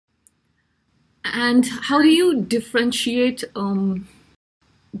And how do you differentiate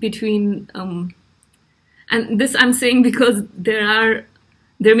between and this I'm saying because there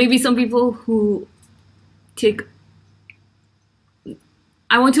may be some people who take,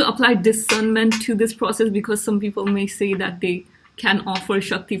 I want to apply discernment to this process, because some people may say that they can offer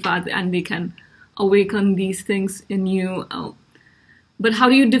Shaktipat and they can awaken these things in you. But how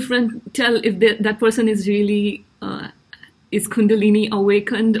do you tell if that person is really is Kundalini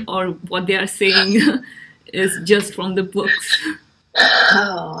awakened, or what they are saying is just from the books?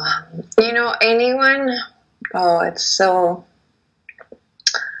 Oh, anyone, it's so,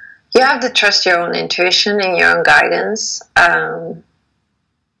 you have to trust your own intuition and your own guidance.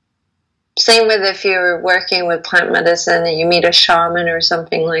 Same with if you're working with plant medicine and you meet a shaman or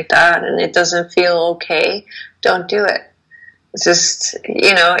something like that and it doesn't feel okay, don't do it. Just,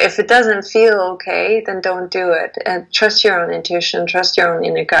 if it doesn't feel okay, then don't do it. And trust your own intuition, trust your own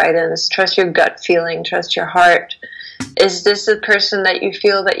inner guidance, trust your gut feeling, trust your heart. Is this a person that you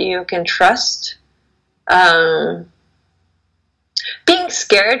feel that you can trust? Being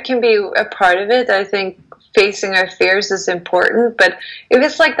scared can be a part of it. I think facing our fears is important, but if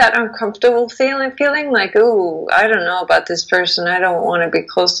it's like that uncomfortable feeling like, ooh, I don't know about this person, I don't want to be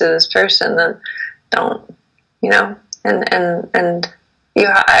close to this person, then don't, and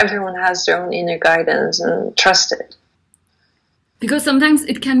everyone has their own inner guidance, and trust it. Because sometimes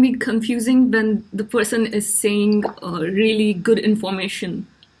it can be confusing when the person is saying really good information,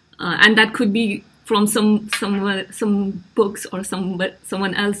 and that could be from some books or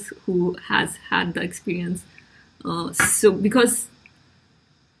someone else who has had the experience. So because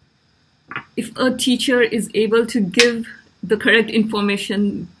if a teacher is able to give the correct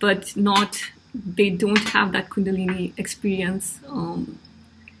information but they don't have that Kundalini experience,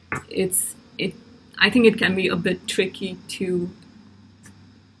 I think it can be a bit tricky to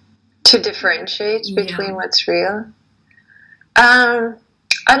differentiate between what's real.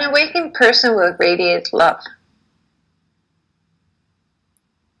 An awakened person will radiate love.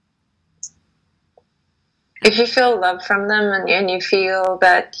 If you feel love from them and you feel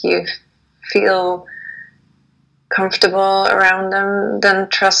that you feel comfortable around them, then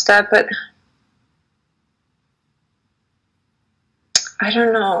trust that. But I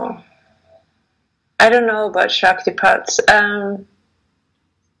don't know. I don't know about Shaktipats.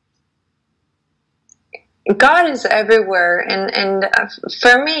 God is everywhere, and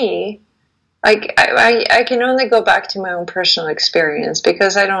for me, like I can only go back to my own personal experience,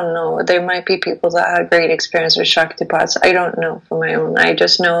 because I don't know. There might be people that have great experience with Shaktipats. I don't know from my own. I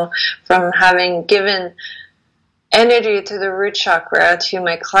just know from having given energy to the root chakra to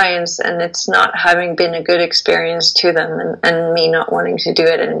my clients, and it's not having been a good experience to them, and me not wanting to do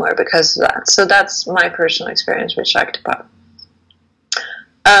it anymore because of that. So that's my personal experience with Shaktipat.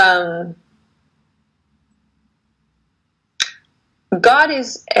 God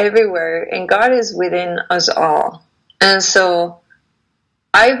is everywhere, and God is within us all. And so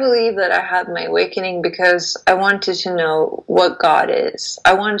I believe that I had my awakening because I wanted to know what God is.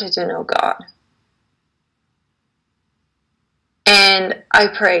 I wanted to know God. And I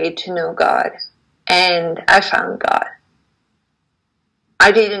prayed to know God, and I found God.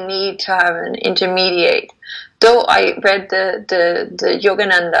 I didn't need to have an intermediate. Though I read the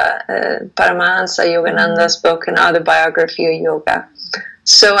Yogananda, Paramahansa Yogananda's book, an autobiography of yoga.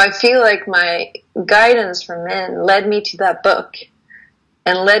 So I feel like my guidance from men led me to that book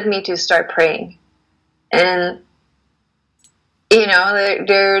and led me to start praying. And,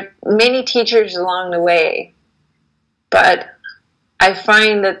 there are many teachers along the way, but I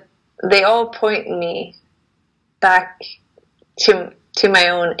find that they all point me back to my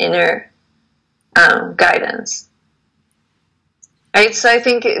own inner guidance. Right? So I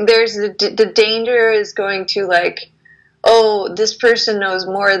think there's the danger is going to like, oh, this person knows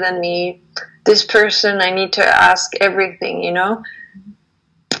more than me. This person, I need to ask everything,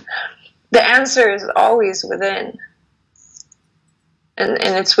 The answer is always within. And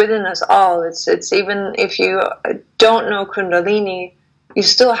it's within us all. It's even if you don't know Kundalini, you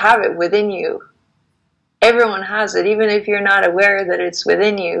still have it within you. Everyone has it, even if you're not aware that it's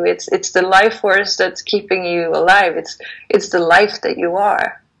within you. It's the life force that's keeping you alive. It's the life that you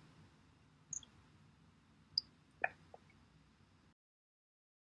are.